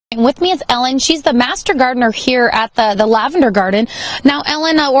With me is Ellen. She's the master gardener here at the Lavender Garden. Now,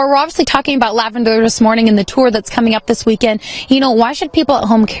 Ellen, we're obviously talking about lavender this morning in the tour that's coming up this weekend. You know, why should people at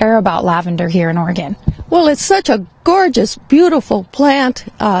home care about lavender here in Oregon? Well, it's such a gorgeous, beautiful plant,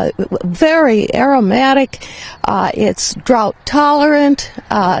 very aromatic. It's drought tolerant.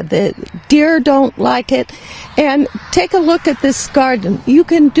 The deer don't like it. And take a look at this garden. You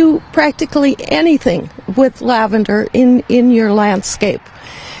can do practically anything with lavender in your landscape.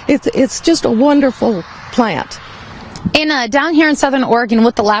 It's just a wonderful plant. And down here in Southern Oregon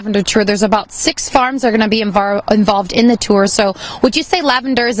with the Lavender Tour, there's about 6 farms that are going to be involved in the tour. So would you say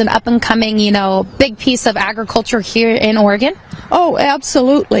lavender is an up-and-coming, big piece of agriculture here in Oregon? Oh,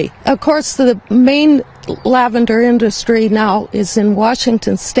 absolutely. Of course, the main lavender industry now is in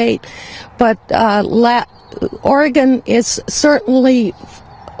Washington State, but Oregon is certainly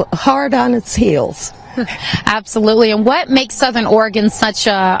hard on its heels. Absolutely. And what makes Southern Oregon such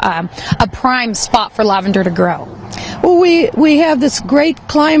a prime spot for lavender to grow? Well, we have this great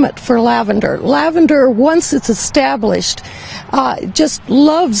climate for lavender. Lavender, once it's established, just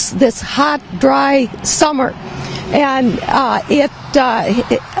loves this hot, dry summer, and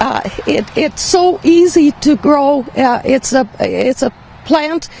it's so easy to grow. It's a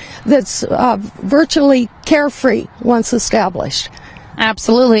plant that's virtually carefree once established.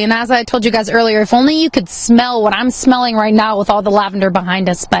 Absolutely. And as I told you guys earlier, if only you could smell what I'm smelling right now with all the lavender behind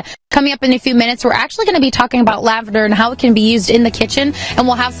us. But coming up in a few minutes, we're actually going to be talking about lavender and how it can be used in the kitchen. And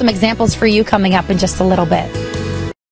we'll have some examples for you coming up in just a little bit.